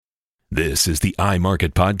This is the iMarket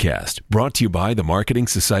Podcast, brought to you by the Marketing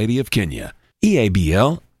Society of Kenya,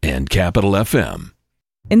 EABL, and Capital FM.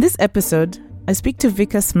 In this episode, I speak to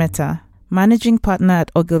Vikas Mehta, Managing Partner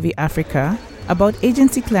at Ogilvy Africa, about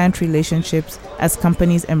agency-client relationships as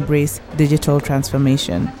companies embrace digital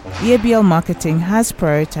transformation. EABL Marketing has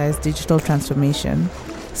prioritized digital transformation,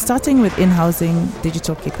 starting with in-housing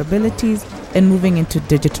digital capabilities and moving into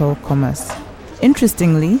digital commerce.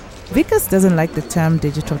 Interestingly, Vikas doesn't like the term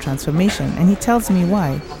digital transformation, and he tells me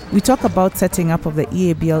why. We talk about setting up of the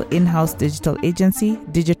EABL in-house digital agency,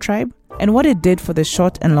 DigiTribe, and what it did for the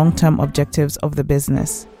short and long-term objectives of the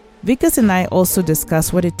business. Vikas and I also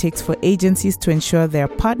discuss what it takes for agencies to ensure they are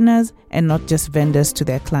partners and not just vendors to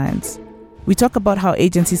their clients. We talk about how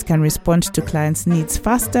agencies can respond to clients' needs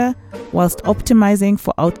faster whilst optimizing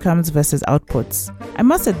for outcomes versus outputs. I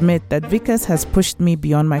must admit that Vikas has pushed me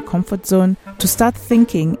beyond my comfort zone to start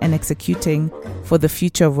thinking and executing for the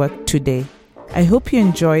future of work today. I hope you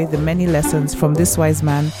enjoy the many lessons from this wise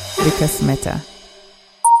man, Vikas Mehta.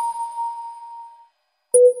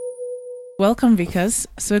 Welcome, Vikas.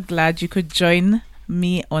 So glad you could join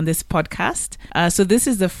me on this podcast. So this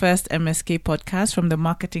is the first MSK podcast from the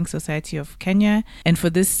Marketing Society of Kenya. And for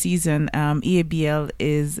this season, EABL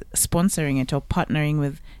is sponsoring it or partnering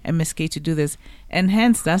with MSK to do this. And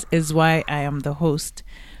hence, that is why I am the host.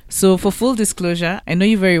 So for full disclosure, I know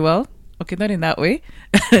you very well. Okay, not in that way.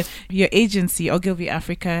 Your agency, Ogilvy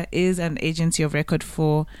Africa, is an agency of record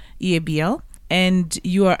for EABL. And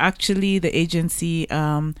you are actually the agency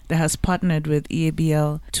that has partnered with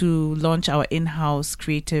EABL to launch our in-house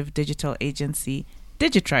creative digital agency,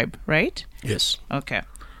 DigiTribe, right? Yes. Okay.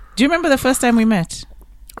 Do you remember the first time we met?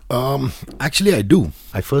 Actually, I do.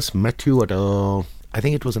 I first met you at I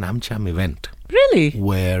think it was an AmCham event. Really?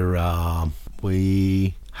 Where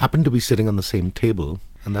we happened to be sitting on the same table.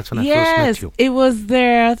 And that's when I first met you. Yes, it was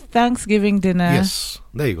their Thanksgiving dinner. Yes,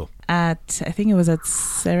 there you go. I think it was at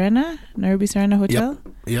Nairobi Serena Hotel.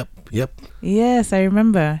 Yep. Yes, I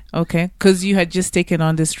remember. Okay, because you had just taken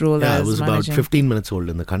on this role as I was managing. about 15 minutes old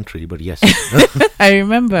in the country, but yes. I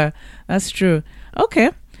remember. That's true.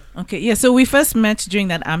 Okay, yeah, so we first met during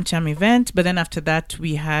that AmCham event, but then after that,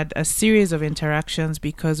 we had a series of interactions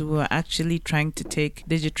because we were actually trying to take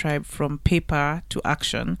DigiTribe from paper to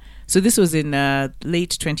action. So this was in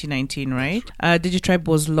late 2019, right? DigiTribe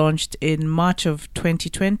was launched in March of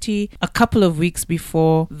 2020, a couple of weeks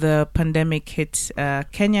before the pandemic hit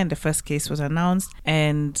Kenya and the first case was announced.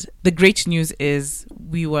 And the great news is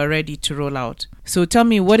we were ready to roll out. So tell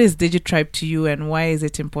me, what is DigiTribe to you and why is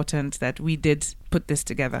it important that we did put this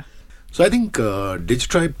together? So I think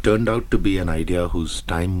DigiTribe turned out to be an idea whose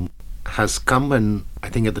time has come, and I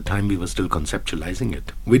think at the time we were still conceptualizing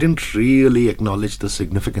it. We didn't really acknowledge the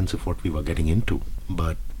significance of what we were getting into.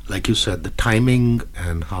 But like you said, the timing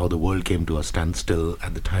and how the world came to a standstill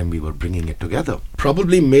at the time we were bringing it together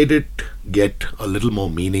probably made it get a little more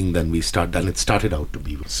meaning than it started out to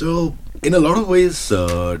be. So in a lot of ways,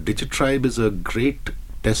 DigiTribe is a great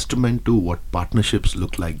testament to what partnerships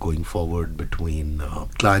look like going forward between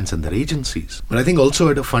clients and their agencies. But I think also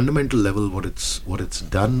at a fundamental level, what it's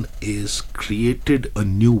done is created a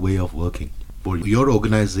new way of working for your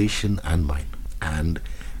organization and mine. And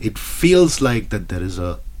it feels like that there is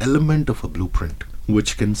a element of a blueprint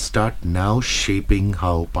which can start now shaping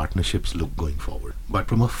how partnerships look going forward. But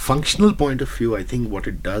from a functional point of view, I think what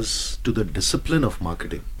it does to the discipline of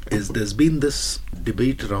marketing is there's been this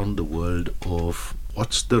debate around the world of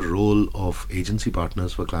what's the role of agency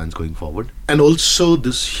partners for clients going forward, and also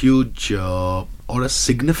this huge or a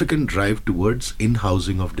significant drive towards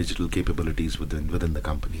in-housing of digital capabilities within the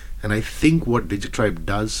company. And I think what DigiTribe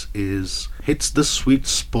does is hits the sweet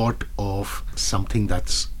spot of something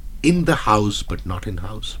that's in the house but not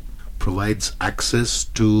in-house, provides access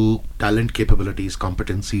to talent capabilities,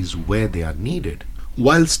 competencies where they are needed,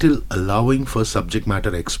 while still allowing for subject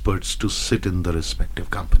matter experts to sit in the respective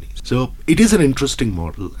companies. So it is an interesting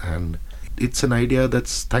model, and it's an idea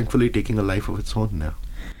that's thankfully taking a life of its own now.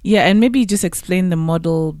 Yeah, and maybe just explain the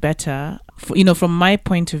model better. From my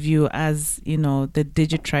point of view as, the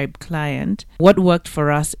DigiTribe client, what worked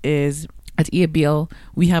for us is at EABL,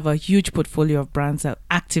 we have a huge portfolio of brands that are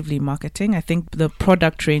actively marketing. I think the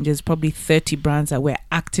product range is probably 30 brands that we're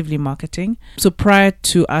actively marketing. So prior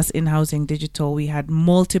to us in-housing digital, we had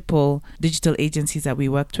multiple digital agencies that we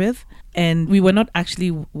worked with. And we were not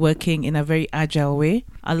actually working in a very agile way.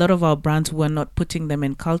 A lot of our brands were not putting them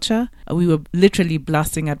in culture. We were literally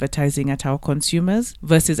blasting advertising at our consumers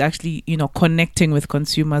versus actually, connecting with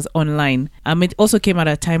consumers online. It also came at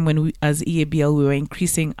a time when we, as EABL, we were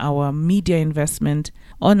increasing our media investment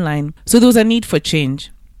online. So there was a need for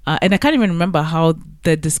change. And I can't even remember how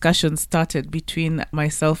the discussion started between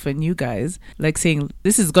myself and you guys, like saying,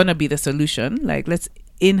 this is going to be the solution. Like, let's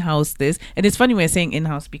in-house this. And it's funny we're saying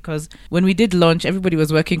in-house because when we did launch, everybody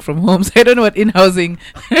was working from home. So I don't know what in-housing,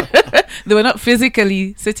 they were not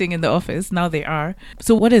physically sitting in the office. Now they are.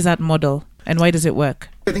 So what is that model and why does it work?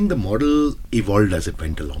 I think the model evolved as it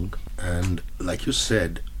went along. And like you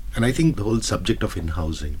said, and I think the whole subject of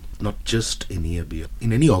in-housing, not just in EAB,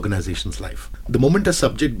 in any organization's life, the moment a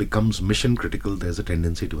subject becomes mission critical, there's a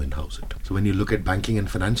tendency to in-house it. So when you look at banking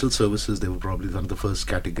and financial services, they were probably one of the first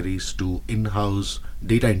categories to in-house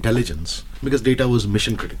data intelligence because data was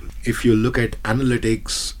mission critical. If you look at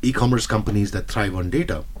analytics, e-commerce companies that thrive on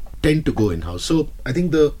data tend to go in-house. So I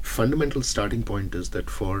think the fundamental starting point is that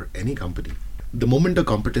for any company, the moment a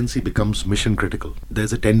competency becomes mission critical,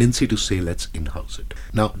 there's a tendency to say, let's in-house it.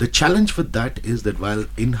 Now, the challenge with that is that while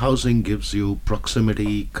in-housing gives you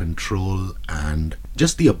proximity, control, and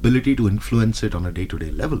just the ability to influence it on a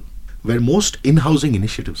day-to-day level, where most in-housing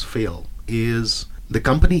initiatives fail is the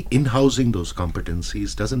company in-housing those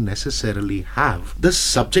competencies doesn't necessarily have the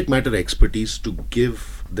subject matter expertise to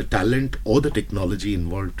give the talent or the technology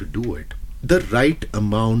involved to do it the right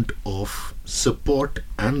amount of support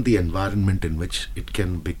and the environment in which it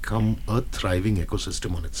can become a thriving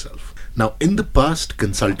ecosystem on itself. Now, in the past,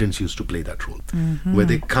 consultants used to play that role, where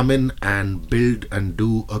they come in and build and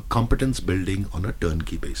do a competence building on a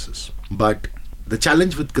turnkey basis. But the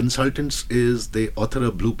challenge with consultants is they author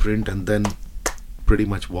a blueprint and then pretty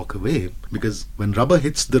much walk away, because when rubber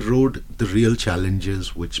hits the road, the real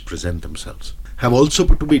challenges which present themselves have also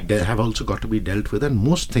got to be dealt with, and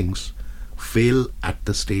most things fail at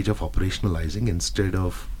the stage of operationalizing instead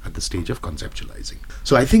of at the stage of conceptualizing.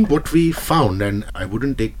 So I think what we found, and I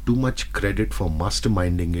wouldn't take too much credit for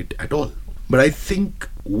masterminding it at all, but I think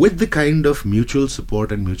with the kind of mutual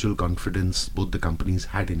support and mutual confidence both the companies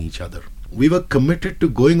had in each other, we were committed to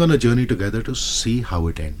going on a journey together to see how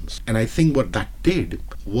it ends. And I think what that did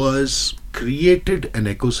was created an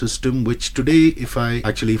ecosystem which today, if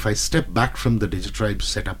I step back from the Digitribe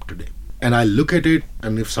setup today, and I look at it,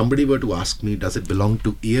 and if somebody were to ask me, does it belong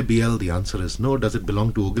to EABL? The answer is no. Does it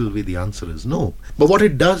belong to Ogilvy? The answer is no. But what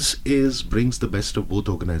it does is brings the best of both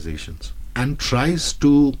organizations and tries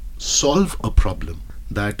to solve a problem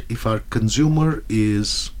that if our consumer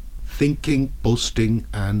is thinking, posting,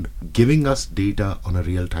 and giving us data on a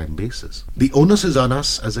real-time basis, the onus is on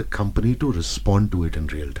us as a company to respond to it in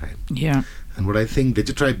real time. Yeah. And what I think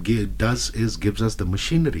Digitribe does is gives us the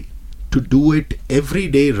machinery to do it every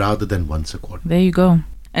day rather than once a quarter. There you go.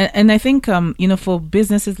 And I think, for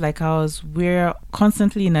businesses like ours, we're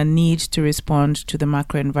constantly in a need to respond to the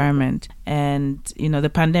macro environment. And, the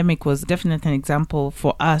pandemic was definitely an example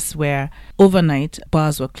for us where overnight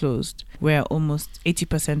bars were closed, where almost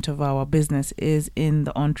 80% of our business is in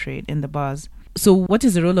the on-trade, in the bars. So what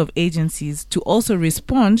is the role of agencies to also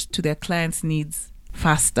respond to their clients' needs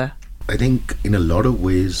faster? I think in a lot of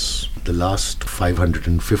ways, the last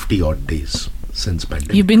 550 odd days since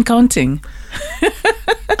pandemic. You've been counting.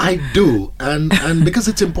 I do. And because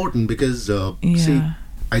it's important, because see,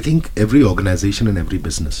 I think every organization and every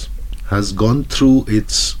business has gone through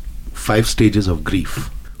its 5 stages of grief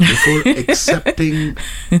before accepting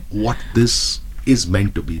what this is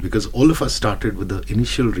meant to be. Because all of us started with the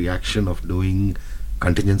initial reaction of doing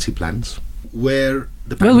contingency plans, where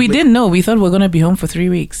we didn't know. We thought we were going to be home for 3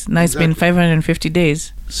 weeks. Now it's been 550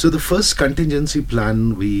 days. So the first contingency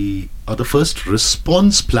plan the first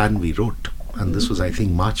response plan we wrote, and this was, I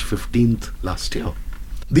think, March 15th last year.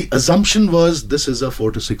 The assumption was this is a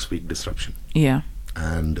 4 to 6 week disruption. Yeah.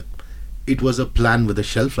 And it was a plan with a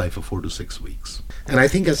shelf life of 4 to 6 weeks. And I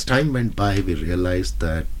think as time went by, we realized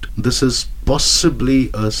that this is possibly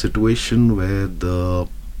a situation where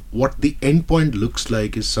what the endpoint looks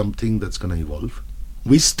like is something that's going to evolve.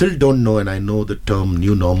 We still don't know, and I know the term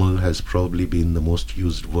new normal has probably been the most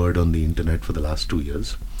used word on the internet for the last 2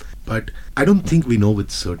 years. But I don't think we know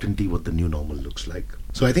with certainty what the new normal looks like.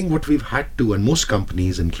 So I think what we've had to, and most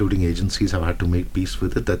companies, including agencies, have had to make peace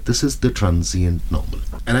with it, that this is the transient normal.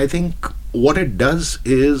 And I think what it does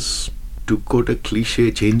is, to quote a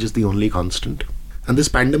cliche, change is the only constant. And this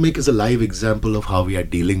pandemic is a live example of how we are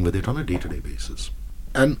dealing with it on a day-to-day basis.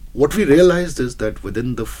 And what we realized is that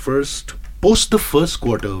within post the first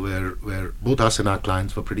quarter, where both us and our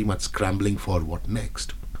clients were pretty much scrambling for what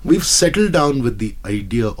next, we've settled down with the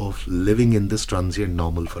idea of living in this transient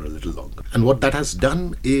normal for a little longer. And what that has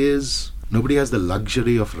done is nobody has the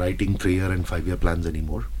luxury of writing 3-year and 5-year plans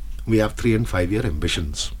anymore. We have 3 and 5-year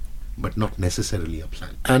ambitions, but not necessarily a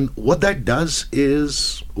plan. And what that does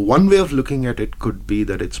is, one way of looking at it could be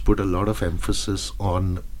that it's put a lot of emphasis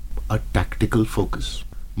on a tactical focus.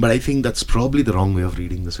 But I think that's probably the wrong way of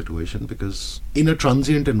reading the situation, because in a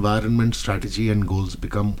transient environment, strategy and goals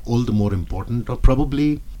become all the more important, or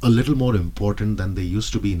probably a little more important than they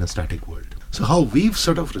used to be in a static world. So how we've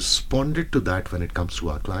sort of responded to that when it comes to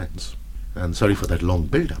our clients, and sorry for that long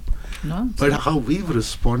build-up, but how we've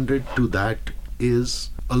responded to that is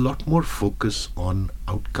a lot more focus on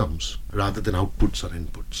outcomes rather than outputs or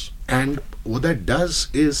inputs. And what that does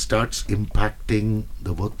is starts impacting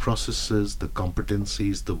the work processes, the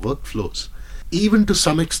competencies, the workflows, even to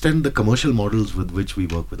some extent the commercial models with which we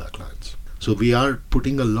work with our clients. So we are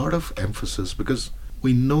putting a lot of emphasis, because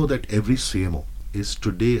we know that every CMO is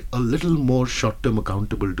today a little more short-term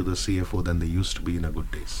accountable to the CFO than they used to be in our good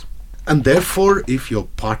days. And therefore, if your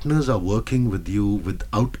partners are working with you with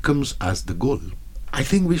outcomes as the goal, I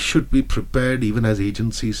think we should be prepared, even as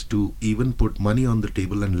agencies, to even put money on the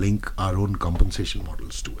table and link our own compensation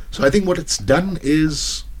models to it. So I think what it's done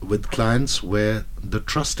is, with clients where the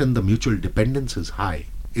trust and the mutual dependence is high,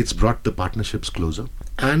 it's brought the partnerships closer.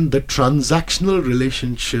 And the transactional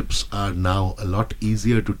relationships are now a lot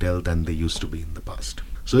easier to tell than they used to be in the past.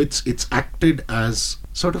 So it's acted as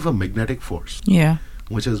sort of a magnetic force,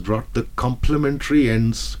 which has brought the complementary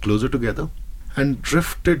ends closer together and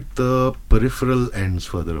drifted the peripheral ends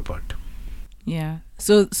further apart. Yeah.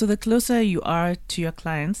 So the closer you are to your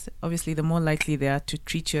clients, obviously the more likely they are to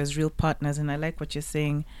treat you as real partners. And I like what you're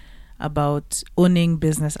saying about owning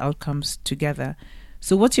business outcomes together.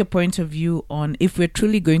 So what's your point of view on if we're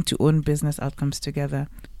truly going to own business outcomes together?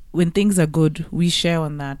 When things are good, we share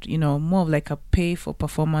on that, more of like a pay for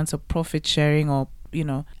performance or profit sharing, or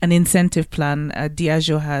an incentive plan.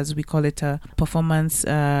 Diageo has, we call it a performance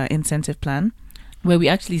incentive plan, where we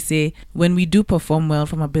actually say when we do perform well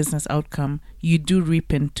from a business outcome, you do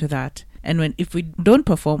reap into that. And if we don't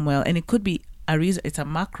perform well, and it could be a reason, it's a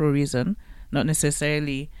macro reason, not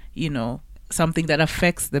necessarily, something that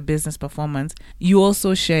affects the business performance, you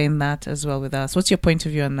also share in that as well with us. What's your point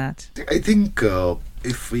of view on that? I think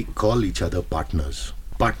if we call each other partners,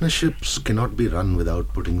 partnerships cannot be run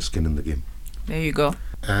without putting skin in the game. There you go.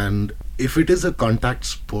 And if it is a contact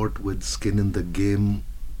sport with skin in the game,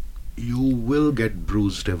 you will get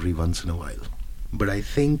bruised every once in a while. But I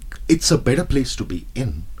think it's a better place to be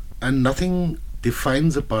in. And nothing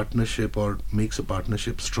defines a partnership or makes a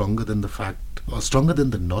partnership stronger than the fact, or stronger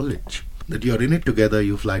than the knowledge that you're in it together,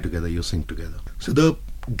 you fly together, you sing together. So the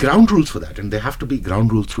ground rules for that, and there have to be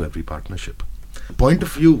ground rules through every partnership. The point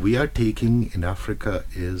of view we are taking in Africa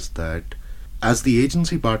is that as the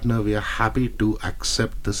agency partner, we are happy to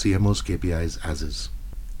accept the CMO's KPIs as is.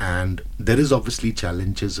 And there is obviously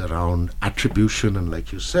challenges around attribution, and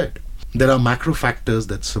like you said, there are macro factors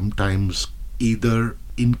that sometimes either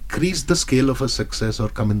increase the scale of a success or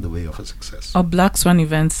come in the way of a success. Or black swan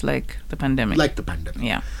events like the pandemic.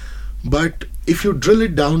 Yeah. But if you drill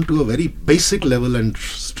it down to a very basic level and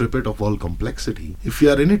strip it of all complexity, if you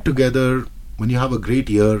are in it together, when you have a great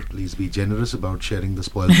year, please be generous about sharing the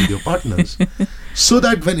spoils with your partners, so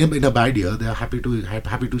that when in a bad year, they are happy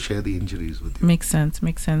to share the injuries with you. Makes sense.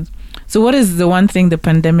 So what is the one thing the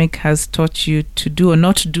pandemic has taught you to do or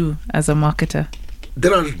not to do as a marketer?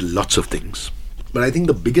 There are lots of things, but I think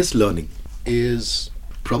the biggest learning is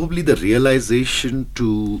probably the realization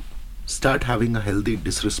to start having a healthy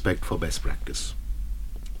disrespect for best practice.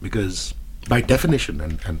 Because by definition,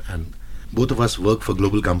 and both of us work for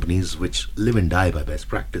global companies which live and die by best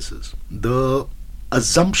practices, the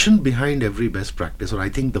assumption behind every best practice, or I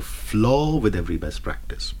think the flaw with every best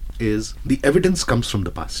practice, is the evidence comes from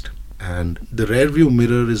the past. And the rear view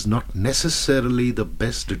mirror is not necessarily the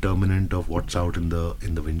best determinant of what's out in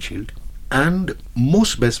the windshield. And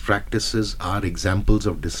most best practices are examples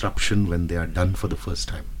of disruption when they are done for the first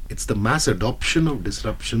time. It's the mass adoption of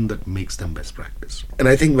disruption that makes them best practice. And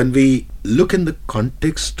I think when we look in the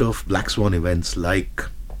context of black swan events like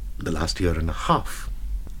the last year and a half,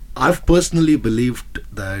 I've personally believed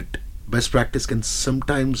that best practice can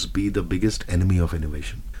sometimes be the biggest enemy of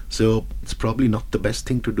innovation. So it's probably not the best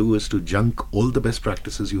thing to do is to junk all the best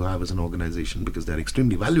practices you have as an organization, because they're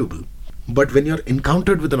extremely valuable. But when you're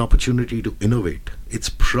encountered with an opportunity to innovate, it's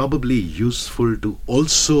probably useful to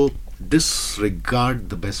also disregard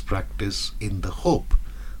the best practice in the hope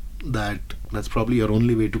that that's probably your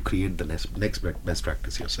only way to create the next best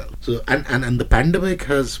practice yourself. So and the pandemic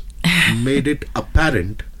has made it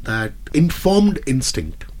apparent that informed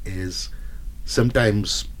instinct is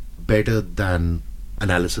sometimes better than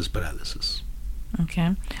analysis paralysis.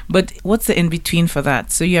 Okay. But what's the in-between for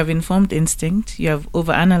that? So you have informed instinct, you have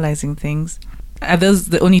overanalyzing things. Are those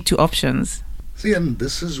the only two options? See, and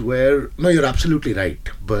this is where, no, you're absolutely right,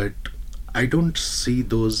 but I don't see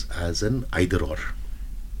those as an either or.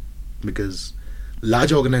 Because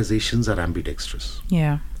large organizations are ambidextrous.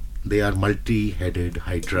 Yeah. They are multi-headed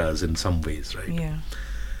hydras in some ways, right? Yeah.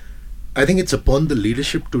 I think it's upon the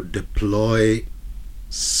leadership to deploy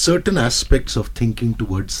certain aspects of thinking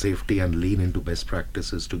towards safety and lean into best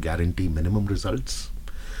practices to guarantee minimum results,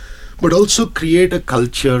 but also create a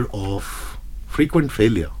culture of frequent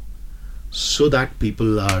failure so that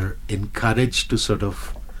people are encouraged to sort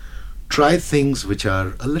of try things which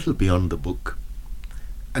are a little beyond the book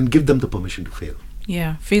and give them the permission to fail.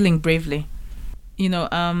 Yeah, failing bravely.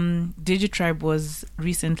 Digitribe was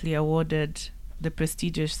recently awarded the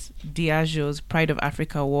prestigious Diageo's Pride of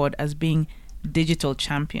Africa Award as being digital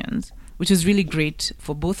champions, which is really great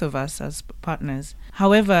for both of us as partners.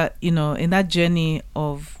 However, in that journey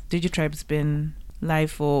of Digitribe's been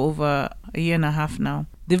live for over a year and a half now,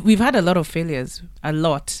 we've had a lot of failures,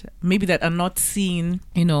 maybe that are not seen,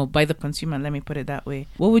 by the consumer, let me put it that way.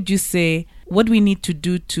 What would you say, what we need to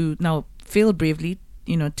do to now fail bravely,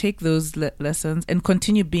 take those lessons and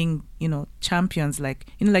continue being, champions? Like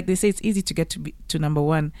they say, it's easy to get to number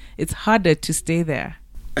one. It's harder to stay there.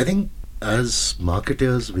 I think as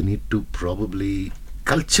marketers, we need to probably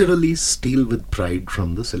culturally steal with pride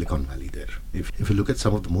from the Silicon Valley there. If you look at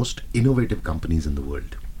some of the most innovative companies in the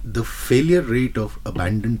world, the failure rate of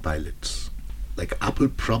abandoned pilots, like Apple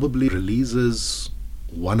probably releases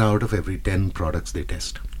 1 out of every 10 products they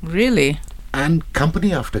test. Really? And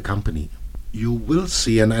company after company, you will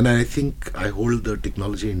see, and I think I hold the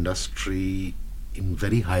technology industry in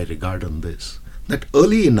very high regard on this, that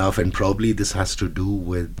early enough, and probably this has to do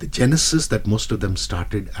with the genesis that most of them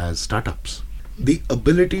started as startups. The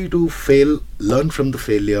ability to fail, learn from the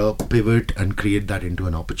failure, pivot and create that into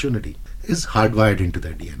an opportunity is hardwired into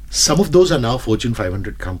their DNA. Some of those are now Fortune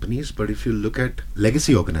 500 companies, but if you look at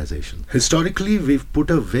legacy organizations, historically we've put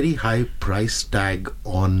a very high price tag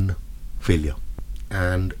on failure.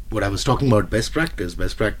 And what I was talking about, best practice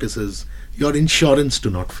is your insurance to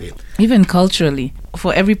not fail. Even culturally,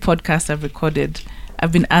 for every podcast I've recorded,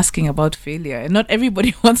 I've been asking about failure, and not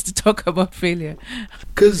everybody wants to talk about failure.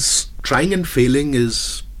 Because trying and failing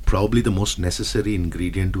is probably the most necessary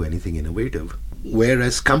ingredient to anything innovative.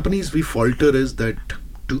 Whereas companies, we falter is that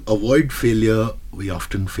to avoid failure, we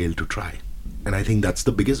often fail to try. And I think that's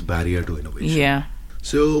the biggest barrier to innovation. Yeah.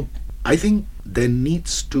 So I think there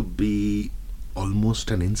needs to be almost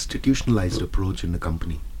an institutionalized approach in a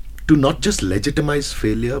company to not just legitimize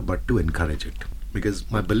failure, but to encourage it. Because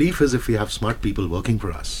my belief is if we have smart people working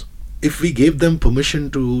for us, if we gave them permission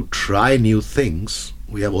to try new things,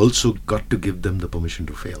 we have also got to give them the permission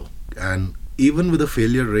to fail. And even with a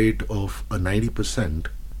failure rate of a 90%,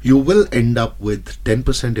 you will end up with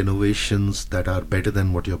 10% innovations that are better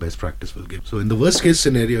than what your best practice will give. So in the worst case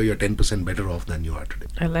scenario, you're 10% better off than you are today.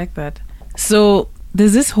 I like that. So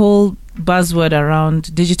there's this whole buzzword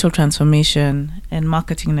around digital transformation and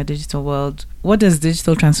marketing in a digital world. What does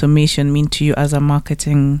digital transformation mean to you as a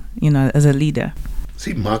marketing, as a leader?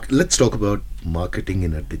 See, let's talk about marketing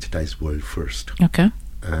in a digitized world first. Okay.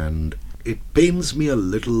 And it pains me a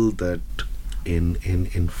little that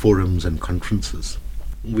in forums and conferences,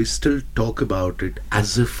 we still talk about it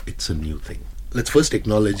as if it's a new thing. Let's first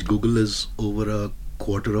acknowledge Google is over a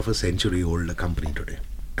quarter of a century old a company today.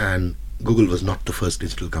 And Google was not the first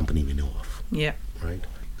digital company we know of. Yeah. Right.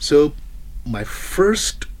 So my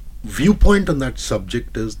first viewpoint on that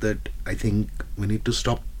subject is that I think we need to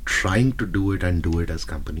stop trying to do it and do it as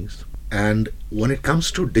companies. And when it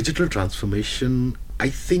comes to digital transformation,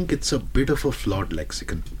 I think it's a bit of a flawed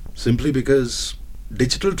lexicon. Simply because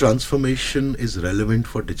digital transformation is relevant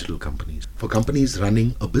for digital companies. For companies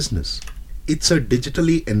running a business, it's a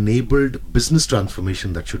digitally enabled business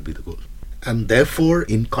transformation that should be the goal. And therefore,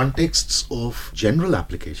 in contexts of general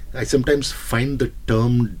application, I sometimes find the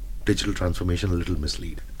term digital transformation a little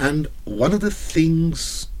misleading. And one of the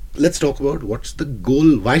things, let's talk about what's the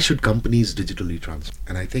goal, why should companies digitally transform?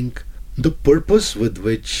 And I think the purpose with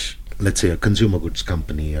which, let's say, a consumer goods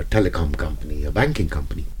company, a telecom company, a banking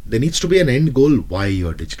company, there needs to be an end goal why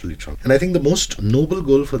you're digitally transforming. And I think the most noble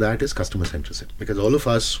goal for that is customer centricity, because all of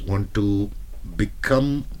us want to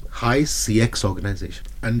become high CX organization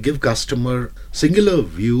and give customer singular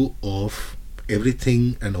view of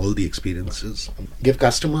everything and all the experiences. Give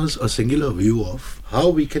customers a singular view of how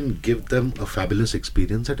we can give them a fabulous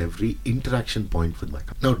experience at every interaction point with my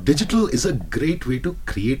company. Now, digital is a great way to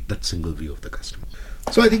create that single view of the customer.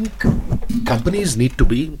 So I think companies need to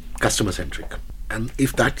be customer centric. And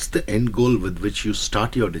if that's the end goal with which you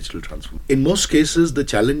start your digital transformation, in most cases, the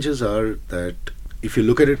challenges are that if you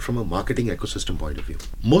look at it from a marketing ecosystem point of view,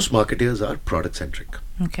 most marketers are product centric.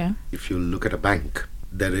 Okay. If you look at a bank,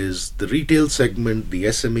 There is the retail segment, the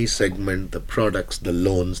SME segment, the products, the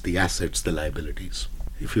loans, the assets, the liabilities.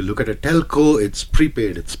 If you look at a telco, it's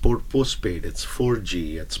prepaid, it's postpaid, it's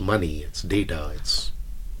 4G, it's money, it's data, it's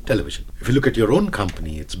television. If you look at your own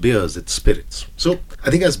company, it's beers, it's spirits. So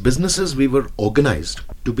I think as businesses, we were organized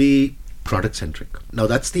to be product-centric. Now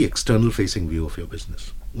that's the external facing view of your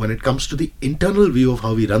business. When it comes to the internal view of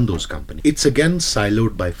how we run those companies, it's again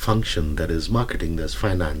siloed by function. There is marketing, there's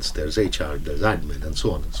finance, there's HR, there's admin, and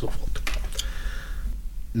so on and so forth.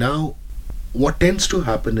 Now, what tends to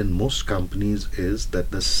happen in most companies is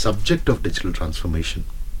that the subject of digital transformation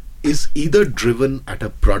is either driven at a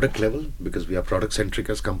product level, because we are product-centric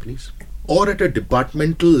as companies, or at a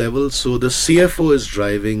departmental level. So the CFO is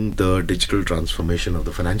driving the digital transformation of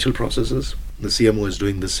the financial processes. The CMO is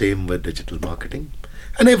doing the same with digital marketing.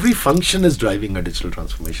 And every function is driving a digital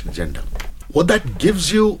transformation agenda. What that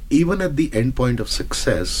gives you, even at the endpoint of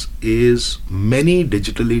success, is many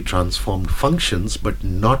digitally transformed functions, but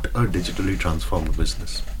not a digitally transformed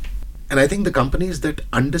business. And I think the companies that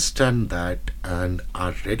understand that and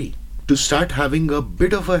are ready to start having a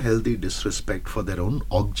bit of a healthy disrespect for their own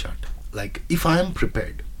org chart. Like, if I am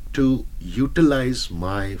prepared to utilize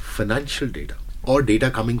my financial data, or data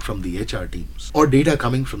coming from the HR teams, or data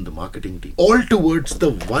coming from the marketing team, all towards the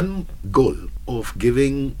one goal of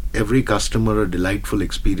giving every customer a delightful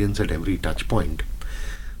experience at every touch point,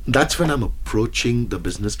 that's when I'm approaching the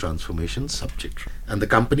business transformation subject. And the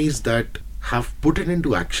companies that have put it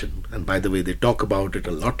into action, and by the way, they talk about it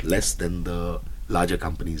a lot less than the larger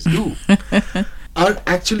companies do, are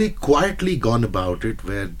actually quietly gone about it,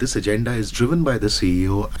 where this agenda is driven by the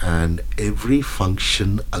CEO and every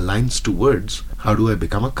function aligns towards how do I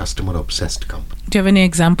become a customer obsessed company. Do you have any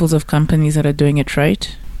examples of companies that are doing it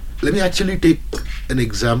right? Let me actually take an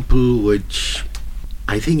example which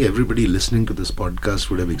I think everybody listening to this podcast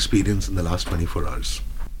would have experienced in the last 24 hours.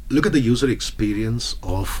 Look at the user experience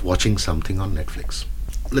of watching something on Netflix.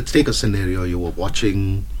 Let's take a scenario. You were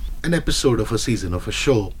watching an episode of a season of a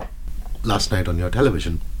show last night on your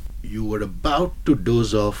television. You were about to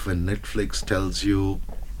doze off when Netflix tells you,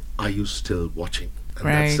 are you still watching? And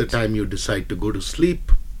that's the time you decide to go to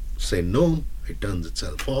sleep, say no, it turns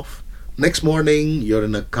itself off. Next morning, you're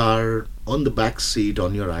in a car, on the back seat,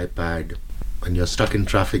 on your iPad, and you're stuck in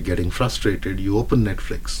traffic getting frustrated. You open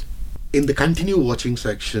Netflix. In the continue watching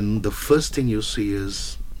section, the first thing you see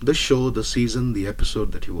is the show, the season, the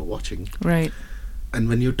episode that you were watching. Right. And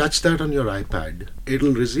when you touch that on your iPad,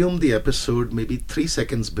 it'll resume the episode maybe 3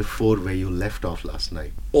 seconds before where you left off last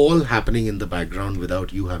night. All happening in the background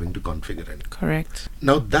without you having to configure anything. Correct.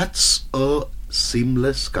 Now that's a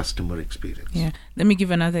seamless customer experience. Yeah. Let me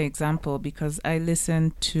give another example, because I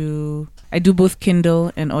do both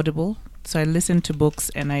Kindle and Audible. So I listen to books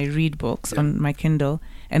and I read books on my Kindle.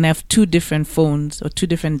 And I have 2 different phones or 2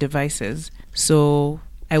 different devices. So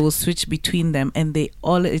I will switch between them, and it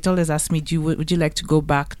always asks me, would you like to go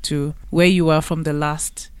back to where you were from the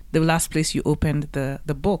last place you opened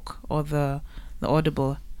the book or the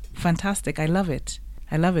Audible. Fantastic. I love it.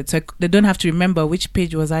 So they don't have to remember which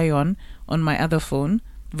page was I on my other phone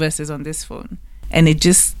versus on this phone. And it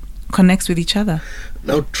just connects with each other.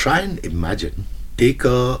 Now try and imagine, take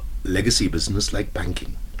a legacy business like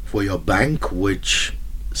banking. For your bank, which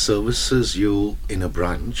services you in a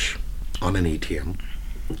branch, on an ATM,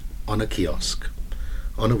 on a kiosk,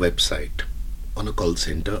 on a website, on a call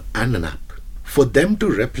center, and an app. For them to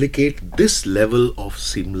replicate this level of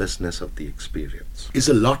seamlessness of the experience is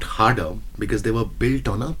a lot harder, because they were built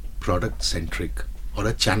on a product-centric or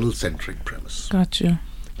a channel-centric premise. Gotcha.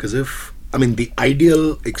 Because the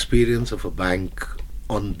ideal experience of a bank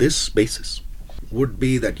on this basis would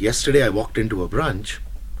be that yesterday I walked into a branch,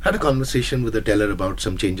 had a conversation with the teller about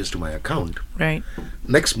some changes to my account. Right.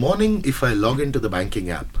 Next morning, if I log into the banking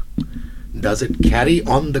app, does it carry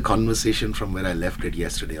on the conversation from where I left it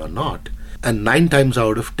yesterday or not? And 9 times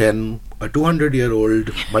out of 10, a 200-year-old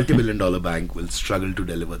multi-billion-dollar bank will struggle to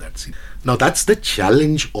deliver that. Now, that's the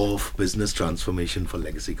challenge of business transformation for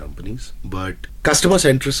legacy companies. But customer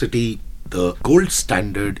centricity, the gold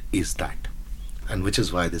standard is that. And which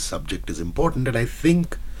is why this subject is important. And I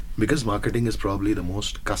think because marketing is probably the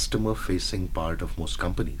most customer-facing part of most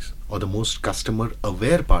companies, or the most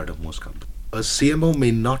customer-aware part of most companies. A CMO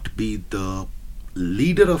may not be the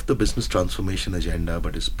leader of the business transformation agenda,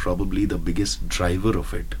 but is probably the biggest driver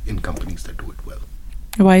of it in companies that do it well.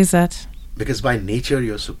 Why is that? Because by nature,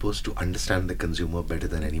 you're supposed to understand the consumer better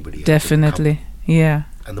than anybody else. Definitely. Yeah.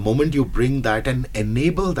 And the moment you bring that and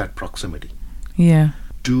enable that proximity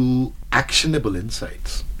to actionable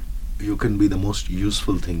insights, you can be the most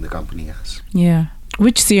useful thing the company has. Yeah.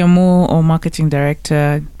 Which CMO or marketing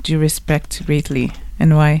director do you respect greatly,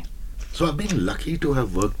 and why? So I've been lucky to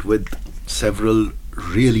have worked with several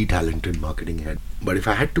really talented marketing heads. But if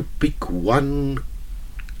I had to pick one,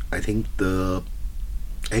 I think the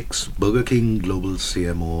ex-Burger King global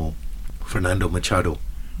CMO, Fernando Machado,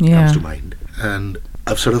 comes to mind. And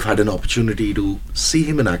I've sort of had an opportunity to see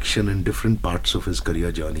him in action in different parts of his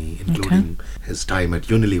career journey, including his time at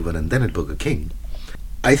Unilever and then at Burger King.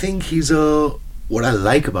 I think what I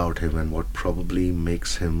like about him and what probably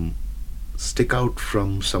makes him stick out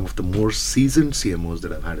from some of the more seasoned CMOs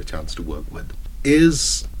that I've had a chance to work with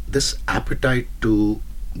is this appetite to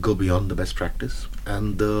go beyond the best practice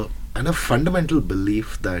and a fundamental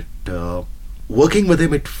belief that working with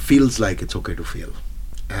him, it feels like it's okay to fail.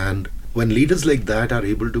 And when leaders like that are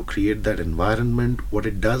able to create that environment, what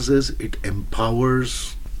it does is it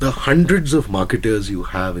empowers the hundreds of marketers you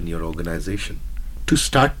have in your organization to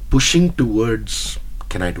start pushing towards,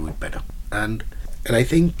 can I do it better? And I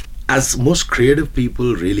think as most creative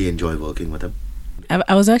people really enjoy working with him.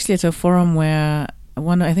 I was actually at a forum where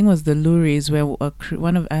I think it was the Luries, where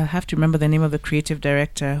I have to remember the name of the creative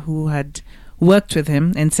director who had worked with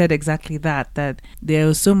him and said exactly that there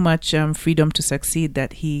was so much freedom to succeed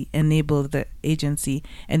that he enabled the agency,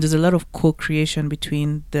 and there's a lot of co-creation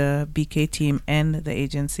between the BK team and the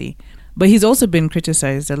agency. But he's also been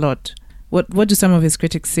criticized a lot. What do some of his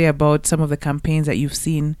critics say about some of the campaigns that you've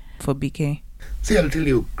seen for BK? See, I'll tell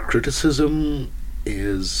you, criticism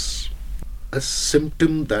is a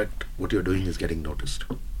symptom that what you're doing is getting noticed.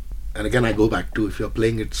 And again, I go back to, if you're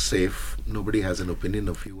playing it safe, nobody has an opinion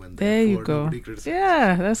of you, and there you go. Nobody criticizes.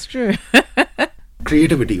 Yeah, that's true.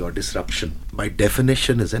 Creativity or disruption, by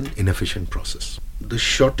definition, is an inefficient process. The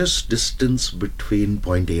shortest distance between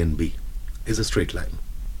point A and B is a straight line.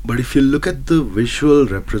 But if you look at the visual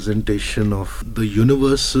representation of the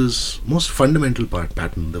universe's most fundamental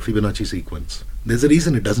pattern, the Fibonacci sequence, there's a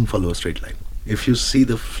reason it doesn't follow a straight line. If you see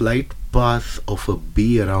the flight path of a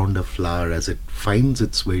bee around a flower as it finds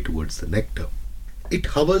its way towards the nectar, it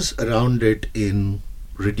hovers around it in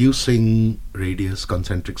reducing radius,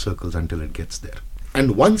 concentric circles until it gets there.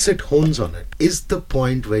 And once it hones on it, is the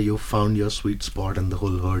point where you found your sweet spot and the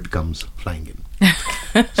whole herd comes flying in.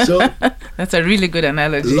 So that's a really good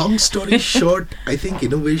analogy. Long story short, I think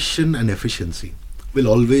innovation and efficiency will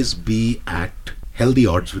always be at healthy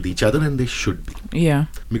odds with each other, and they should be. Yeah.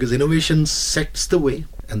 Because innovation sets the way,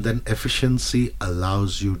 and then efficiency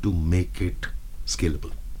allows you to make it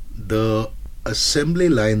scalable. The assembly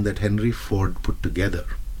line that Henry Ford put together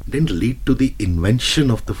didn't lead to the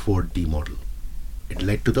invention of the Ford T model. It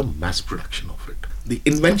led to the mass production of it. The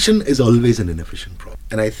invention is always an inefficient problem.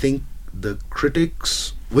 And I think the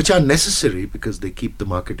critics, which are necessary because they keep the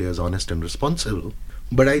marketers honest and responsible,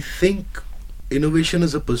 but I think innovation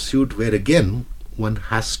is a pursuit where, again, one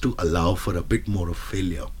has to allow for a bit more of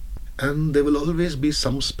failure. And there will always be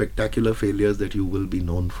some spectacular failures that you will be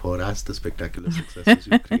known for as the spectacular successes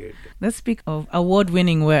you create. Let's speak of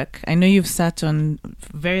award-winning work. I know you've sat on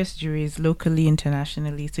various juries locally,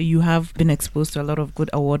 internationally, so you have been exposed to a lot of good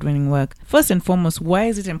award-winning work. First and foremost, why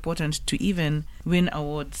is it important to even win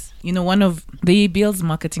awards? You know, one of the EABL's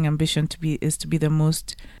marketing ambition is to be the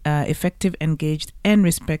most effective, engaged, and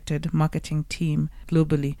respected marketing team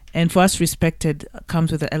globally. And for us, respected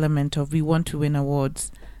comes with the element of we want to win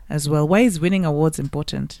awards as well. Why is winning awards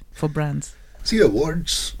important for brands? See,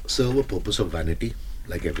 awards serve a purpose of vanity,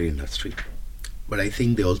 like every industry. But I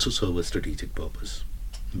think they also serve a strategic purpose.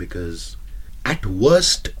 Because at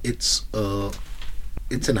worst, it's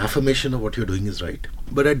an affirmation of what you're doing is right.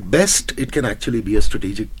 But at best, it can actually be a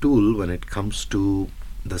strategic tool when it comes to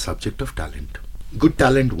the subject of talent. Good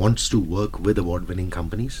talent wants to work with award-winning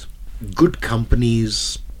companies. Good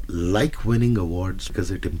companies like winning awards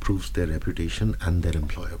because it improves their reputation and their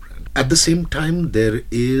employer brand. At the same time, there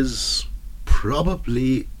is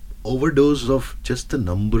probably overdose of just the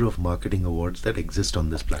number of marketing awards that exist on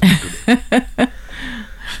this planet today.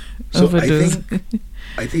 So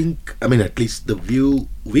I think, at least the view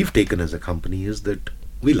we've taken as a company is that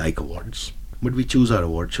we like awards, but we choose our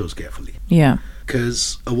award shows carefully. Yeah.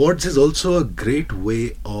 Because awards is also a great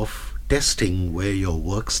way of testing where your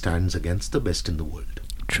work stands against the best in the world.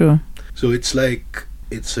 True. So it's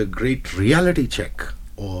a great reality check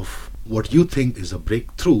of what you think is a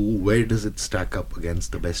breakthrough. Where does it stack up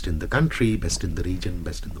against the best in the country, best in the region,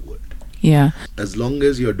 best in the world? Yeah. As long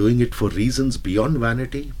as you're doing it for reasons beyond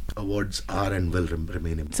vanity, awards are and will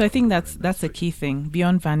remain important. So I think that's a key thing.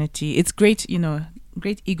 Beyond vanity, it's great,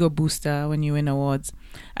 great ego booster when you win awards.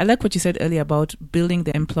 I like what you said earlier about building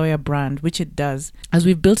the employer brand, which it does. As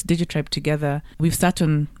we've built Digitribe together, we've sat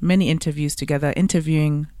on many interviews together,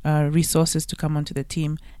 interviewing resources to come onto the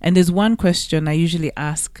team. And there's one question I usually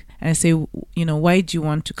ask, and I say, why do you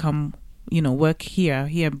want to come, work here?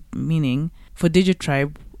 Here meaning for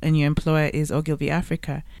Digitribe, and your employer is Ogilvy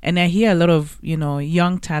Africa. And I hear a lot of,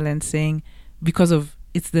 young talent saying, because of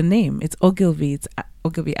it's the name, it's Ogilvy, it's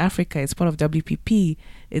Ogilvy Africa, it's part of WPP.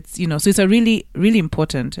 It's, so it's a really, really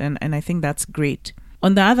important. And I think that's great.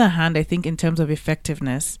 On the other hand, I think in terms of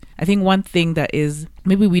effectiveness, I think one thing that is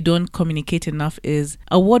maybe we don't communicate enough is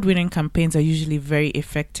award-winning campaigns are usually very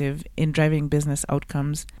effective in driving business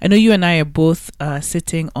outcomes. I know you and I are both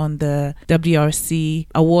sitting on the WRC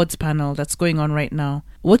awards panel that's going on right now.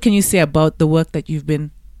 What can you say about the work that you've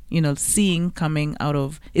been seeing coming out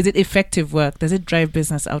of? Is it effective work? Does it drive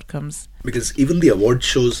business outcomes? Because even the award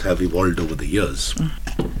shows have evolved over the years.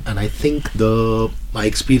 And I think my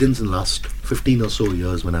experience in the last 15 or so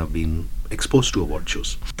years when I've been exposed to award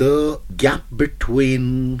shows, the gap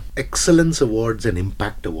between excellence awards and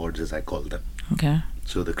impact awards, as I call them. Okay.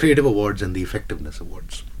 So the creative awards and the effectiveness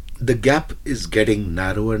awards. The gap is getting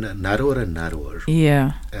narrower and narrower and narrower.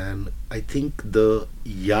 Yeah. And I think the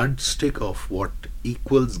yardstick of what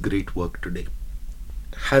equals great work today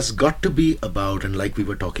has got to be about, and like we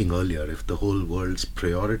were talking earlier, if the whole world's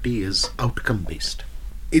priority is outcome based,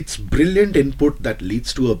 it's brilliant input that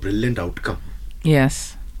leads to a brilliant outcome.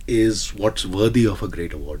 Yes. Is what's worthy of a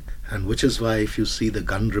great award. And which is why if you see the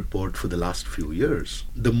Gunn report for the last few years,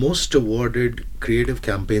 the most awarded creative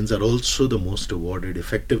campaigns are also the most awarded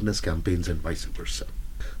effectiveness campaigns and vice versa.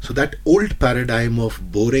 So that old paradigm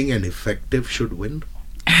of boring and effective should win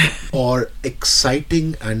or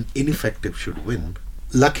exciting and ineffective should win.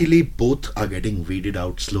 Luckily, both are getting weeded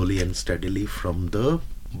out slowly and steadily from the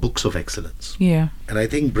books of excellence. Yeah. And I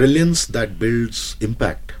think brilliance that builds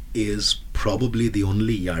impact is probably the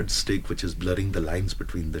only yardstick which is blurring the lines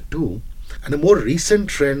between the two. And a more recent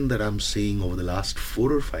trend that I'm seeing over the last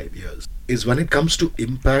 4 or 5 years is when it comes to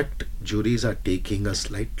impact, juries are taking a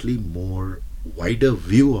slightly more wider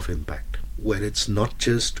view of impact, where it's not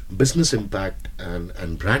just business impact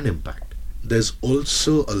and brand impact. There's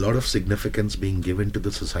also a lot of significance being given to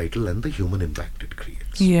the societal and the human impact it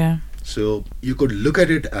creates. Yeah. So you could look at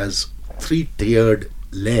it as 3-tiered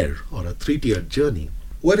layer or a 3-tiered journey.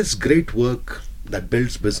 What is great work that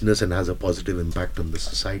builds business and has a positive impact on the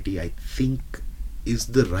society, I think, is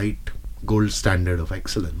the right gold standard of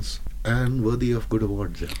excellence and worthy of good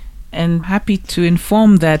awards. Yeah. And happy to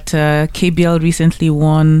inform that KBL recently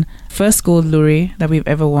won first gold laureate that we've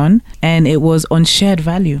ever won, and it was on shared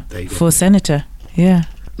value for Senator. Yeah.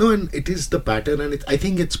 No, and it is the pattern, and I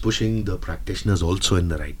think it's pushing the practitioners also in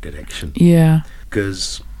the right direction. Yeah.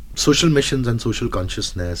 Because social missions and social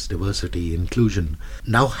consciousness, diversity, inclusion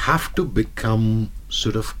now have to become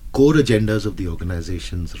sort of core agendas of the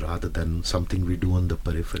organizations rather than something we do on the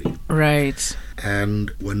periphery. Right. And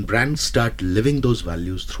when brands start living those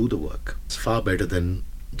values through the work, it's far better than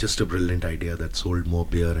just a brilliant idea that sold more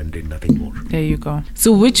beer and did nothing more. There you go.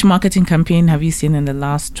 So which marketing campaign have you seen in the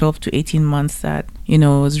last 12 to 18 months that,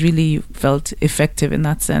 was really felt effective in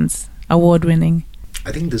that sense? Award-winning?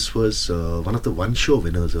 I think this was one of the One Show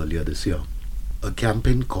winners earlier this year. A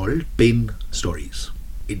campaign called Pain Stories.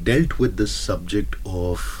 It dealt with this subject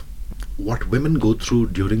of what women go through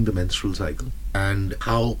during the menstrual cycle and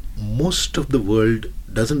how most of the world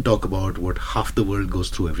doesn't talk about what half the world goes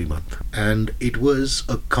through every month. And it was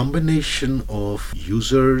a combination of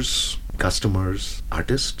users, customers,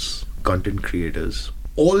 artists, content creators,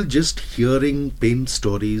 all just hearing pain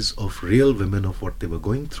stories of real women of what they were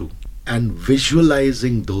going through and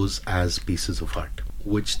visualizing those as pieces of art,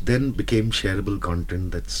 which then became shareable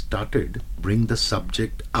content that started bring the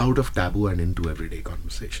subject out of taboo and into everyday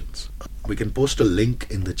conversations. We can post a link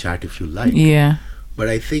in the chat if you like. Yeah. But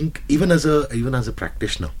I think even as a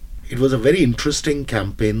practitioner, it was a very interesting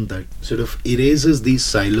campaign that sort of erases these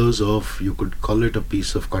silos of, you could call it a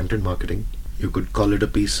piece of content marketing, you could call it a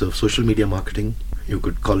piece of social media marketing, you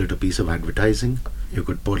could call it a piece of advertising, you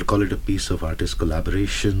could call it a piece of artist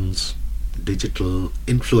collaborations, digital,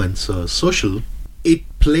 influencer, social. It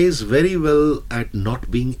plays very well at not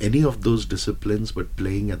being any of those disciplines but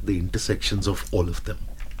playing at the intersections of all of them.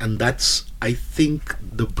 And that's, I think,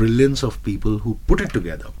 the brilliance of people who put it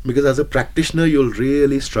together. Because as a practitioner, you'll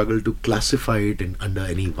really struggle to classify it under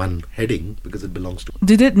any one heading because it belongs to...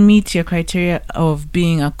 Did it meet your criteria of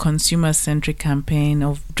being a consumer-centric campaign,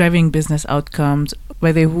 of driving business outcomes?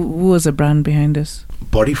 Who was the brand behind this?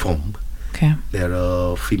 Bodyform. Okay. They're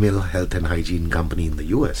a female health and hygiene company in the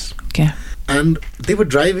US. Okay. And they were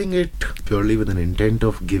driving it purely with an intent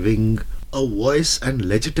of giving a voice and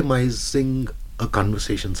legitimizing a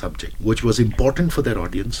conversation subject, which was important for their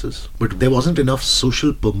audiences, but there wasn't enough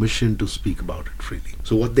social permission to speak about it freely.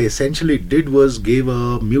 So what they essentially did was gave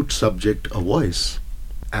a mute subject a voice.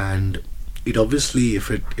 And it obviously, if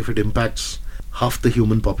it impacts half the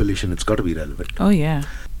human population, it's got to be relevant. Oh, yeah.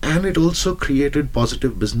 And it also created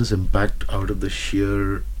positive business impact out of the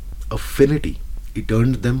sheer affinity it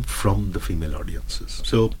earned them from the female audiences.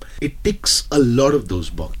 So it ticks a lot of those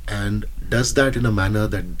boxes and does that in a manner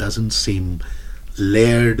that doesn't seem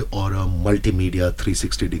layered or a multimedia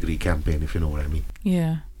 360-degree campaign, if you know what I mean.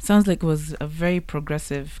 Yeah. Sounds like it was a very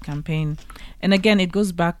progressive campaign. And again, it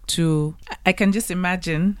goes back to, I can just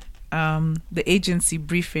imagine the agency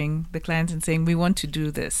briefing the client and saying, we want to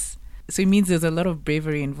do this. So it means there's a lot of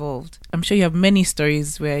bravery involved. I'm sure you have many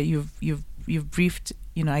stories where you've briefed,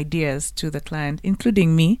 ideas to the client,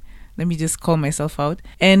 including me. Let me just call myself out.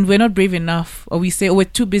 And we're not brave enough, or we say, we're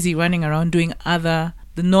too busy running around doing the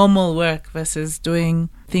normal work versus doing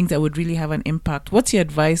things that would really have an impact. What's your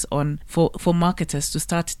advice for marketers to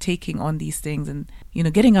start taking on these things and,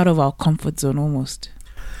 getting out of our comfort zone almost?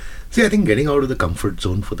 See, I think getting out of the comfort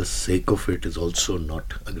zone for the sake of it is also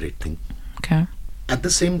not a great thing. Okay. At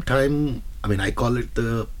the same time, I call it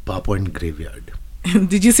the PowerPoint graveyard.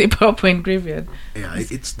 Did you say PowerPoint graveyard? Yeah,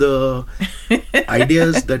 it's the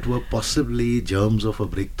ideas that were possibly germs of a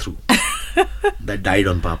breakthrough that died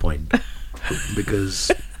on PowerPoint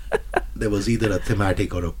because there was either a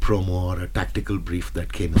thematic or a promo or a tactical brief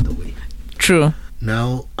that came in the way. True.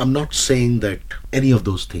 Now, I'm not saying that any of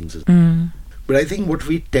those things is... But I think what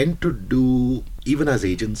we tend to do, even as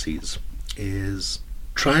agencies, is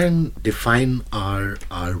try and define our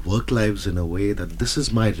work lives in a way that this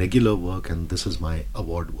is my regular work and this is my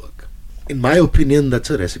award work. In my opinion, that's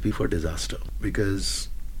a recipe for disaster, because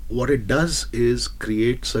what it does is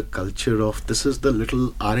creates a culture of this is the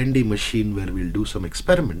little R&D machine where we'll do some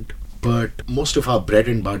experiment, but most of our bread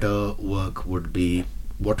and butter work would be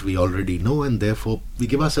what we already know, and therefore we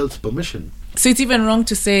give ourselves permission. So it's even wrong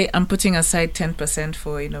to say I'm putting aside 10%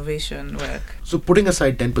 for innovation work. So putting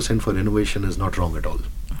aside 10% for innovation is not wrong at all.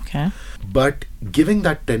 Okay. But giving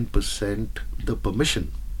that 10% the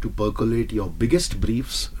permission to percolate your biggest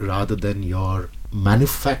briefs rather than your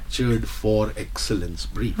manufactured for excellence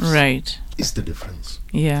briefs, right, is the difference.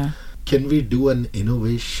 Yeah. Can we do an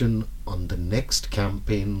innovation on the next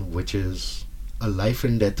campaign which is a life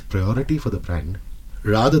and death priority for the brand,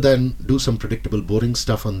 rather than do some predictable boring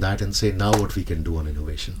stuff on that and say now what we can do on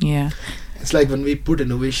innovation? Yeah. It's like when we put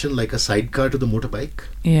innovation like a sidecar to the motorbike.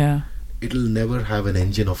 Yeah. It'll never have an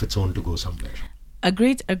engine of its own to go somewhere. A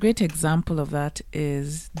great example of that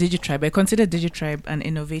is Digitribe. I consider Digitribe an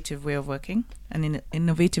innovative way of working, an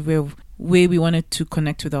innovative way we wanted to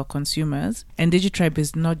connect with our consumers. And Digitribe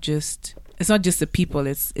is not just the people,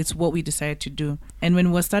 it's what we decided to do. And when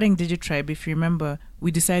we were starting Digitribe, if you remember,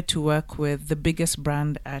 we decided to work with the biggest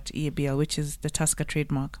brand at EABL, which is the Tusker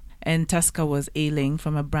trademark. And Tusker was ailing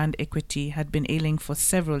from a brand equity, had been ailing for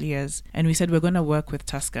several years. And we said, we're going to work with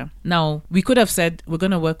Tusker. Now, we could have said, we're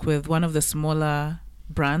going to work with one of the smaller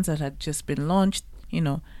brands that had just been launched,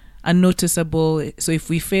 unnoticeable. So if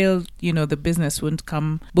we failed, the business wouldn't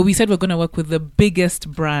come. But we said we're going to work with the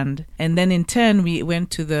biggest brand. And then in turn, we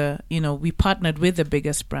went to we partnered with the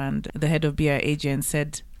biggest brand, the head of BIAG, and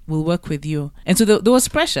said, we'll work with you. And so there was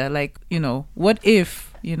pressure, what if,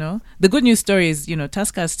 the good news story is,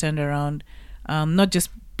 Tusker has turned around, not just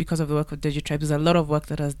because of the work of Digitribe. There's a lot of work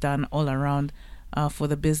that has done all around for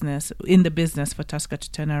the business, for Tusker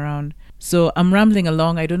to turn around. So I'm rambling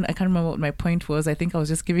along. I can't remember what my point was. I think I was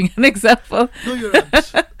just giving an example. No,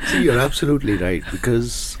 you're absolutely right,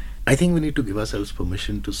 because I think we need to give ourselves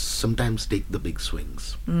permission to sometimes take the big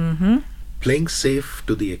swings. Mm-hmm. Playing safe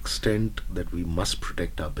to the extent that we must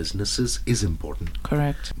protect our businesses is important.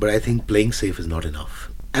 Correct. But I think playing safe is not enough.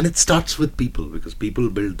 And it starts with people, because people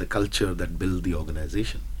build the culture that build the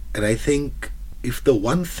organization. And I think if the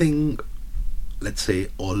one thing, let's say,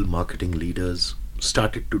 all marketing leaders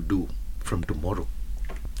started to do from tomorrow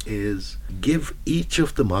is give each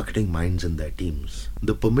of the marketing minds in their teams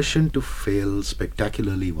the permission to fail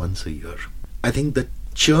spectacularly once a year, I think the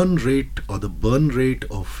churn rate or the burn rate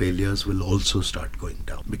of failures will also start going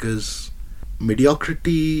down, because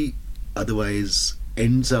mediocrity otherwise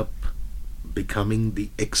ends up becoming the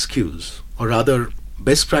excuse, or rather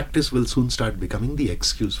best practice will soon start becoming the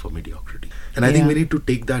excuse for mediocrity. And I think we need to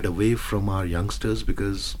take that away from our youngsters,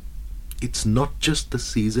 because it's not just the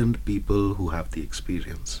seasoned people who have the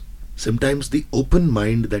experience. Sometimes the open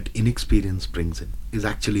mind that inexperience brings in is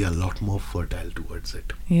actually a lot more fertile towards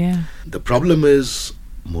it. Yeah. The problem is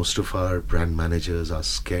most of our brand managers are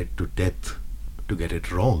scared to death to get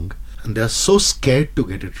it wrong. And they're so scared to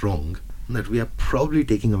get it wrong that we are probably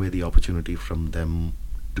taking away the opportunity from them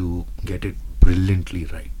to get it brilliantly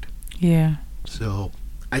right. Yeah. So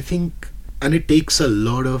I think, and it takes a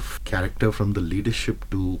lot of character from the leadership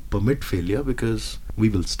to permit failure, because we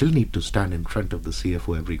will still need to stand in front of the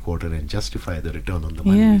CFO every quarter and justify the return on the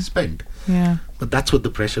money we spent. Yeah. But that's what the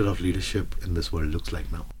pressure of leadership in this world looks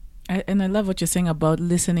like now. And I love what you're saying about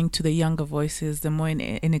listening to the younger voices, the more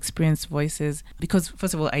inexperienced voices, because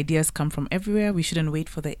first of all, ideas come from everywhere. We shouldn't wait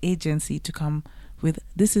for the agency to come with,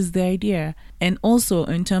 this is the idea. And also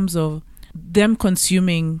in terms of them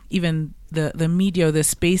consuming even the media or the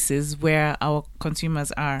spaces where our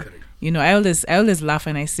consumers are. Correct. You know, I always laugh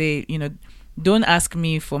and I say, you know, don't ask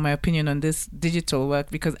me for my opinion on this digital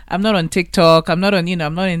work, because I'm not on TikTok. I'm not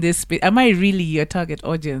in this space. Am I really your target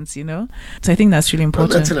audience, you know? So I think that's really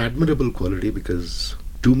important. Well, that's an admirable quality, because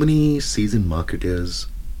too many seasoned marketers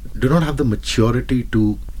do not have the maturity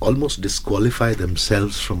to almost disqualify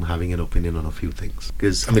themselves from having an opinion on a few things.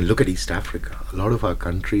 Because, I mean, look at East Africa. A lot of our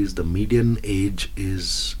countries, the median age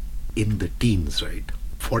is in the teens, right?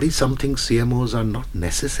 40-something CMOs are not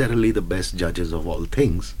necessarily the best judges of all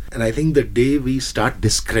things. And I think the day we start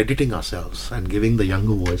discrediting ourselves and giving the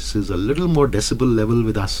younger voices a little more decibel level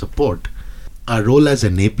with our support, our role as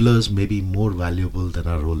enablers may be more valuable than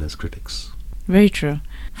our role as critics. Very true.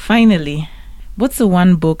 Finally, what's the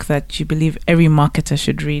one book that you believe every marketer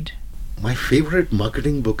should read? My favorite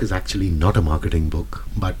marketing book is actually not a marketing book,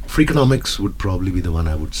 but Freakonomics would probably be the one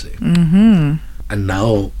I would say. Mm-hmm. And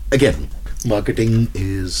now, again, marketing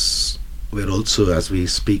is, we're also, as we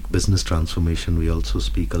speak business transformation, we also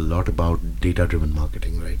speak a lot about data-driven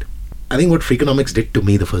marketing, right? I think what Freakonomics did to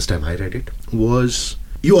me the first time I read it was,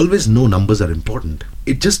 you always know numbers are important.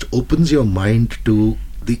 It just opens your mind to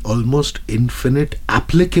the almost infinite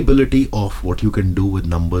applicability of what you can do with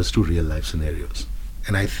numbers to real life scenarios.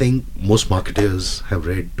 And I think most marketers have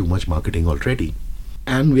read too much marketing already.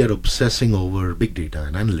 And we are obsessing over big data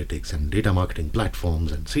and analytics and data marketing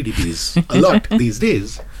platforms and CDPs a lot these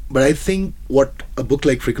days. But I think what a book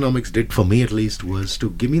like Freakonomics did for me, at least, was to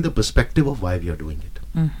give me the perspective of why we are doing it.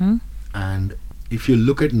 Mm-hmm. And if you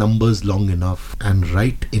look at numbers long enough and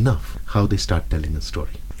right enough, how they start telling a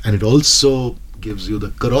story. And it also gives you the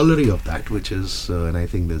corollary of that, which is, and I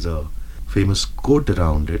think there's a famous quote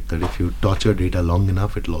around it, that if you torture data long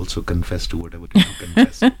enough, it'll also confess to whatever it will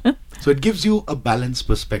confess to. So it gives you a balanced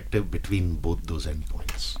perspective between both those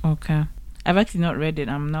endpoints. Okay. I've actually not read it.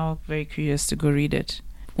 I'm now very curious to go read it.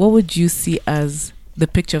 What would you see as the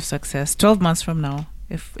picture of success 12 months from now?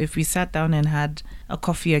 If we sat down and had a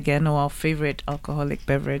coffee again, or our favorite alcoholic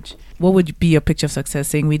beverage, what would be your picture of success,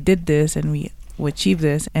 saying we did this and we achieved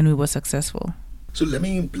this and we were successful? So let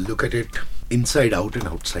me look at it inside out and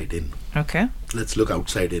outside in. Okay. Let's look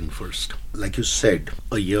outside in first. Like you said,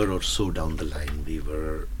 a year or so down the line, we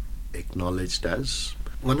were acknowledged as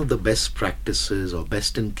one of the best practices or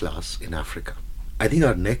best in class in Africa. I think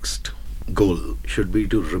our next goal should be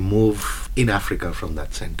to remove in Africa from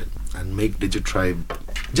that sentence and make Digitribe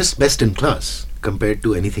just best in class compared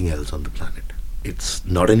to anything else on the planet. It's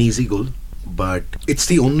not an easy goal, but it's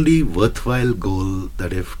the only worthwhile goal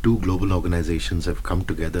that if two global organizations have come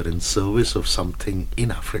together in service of something in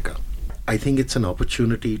Africa, I think it's an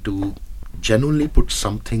opportunity to genuinely put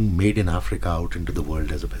something made in Africa out into the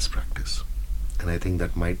world as a best practice. And I think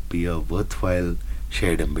that might be a worthwhile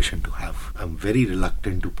shared ambition to have. I'm very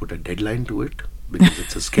reluctant to put a deadline to it because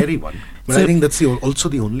it's a scary one. But I think that's also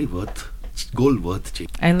the only goal worth chasing.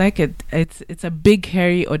 I like it. It's a big,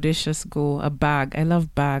 hairy, audacious goal, a bag. I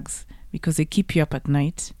love bags because they keep you up at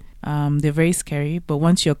night. They're very scary, but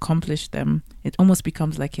once you accomplish them, it almost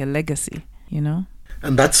becomes like your legacy, you know?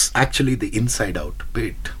 And that's actually the inside out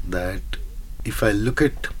bit, that if I look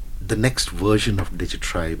at the next version of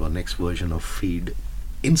Digitribe or next version of Feed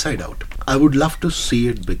inside out, I would love to see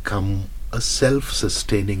it become a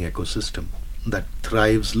self-sustaining ecosystem that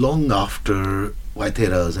thrives long after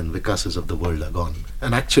Vaiteras and Vikases of the world are gone,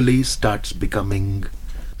 and actually starts becoming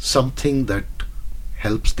something that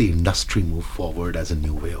helps the industry move forward as a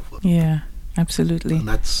new way of working. Yeah, absolutely. And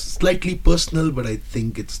that's slightly personal, but I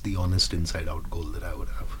think it's the honest inside out goal that I would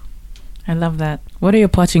have. I love that. What are your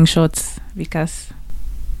parting shots, Vikas?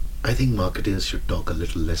 I think marketers should talk a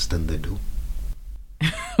little less than they do.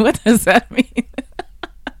 What does that mean?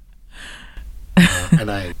 And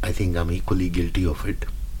I think I'm equally guilty of it.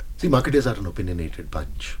 See, marketers are an opinionated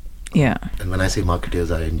bunch. Yeah. And when I say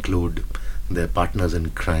marketers, I include their partners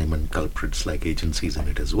in crime and culprits like agencies in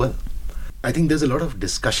it as well. I think there's a lot of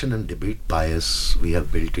discussion and debate bias we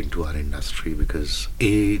have built into our industry because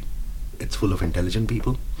A, it's full of intelligent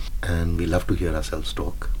people, and we love to hear ourselves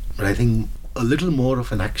talk. But I think a little more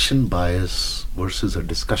of an action bias versus a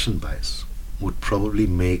discussion bias would probably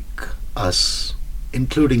make us,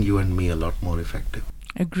 including you and me, a lot more effective.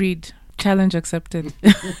 Agreed. Challenge accepted.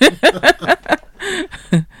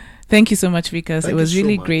 Thank you so much, Vikas. It was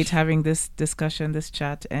really great having this discussion, this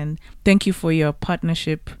chat, and thank you for your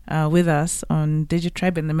partnership with us on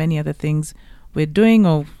DigiTribe and the many other things we're doing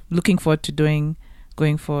or looking forward to doing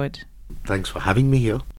going forward. Thanks for having me here.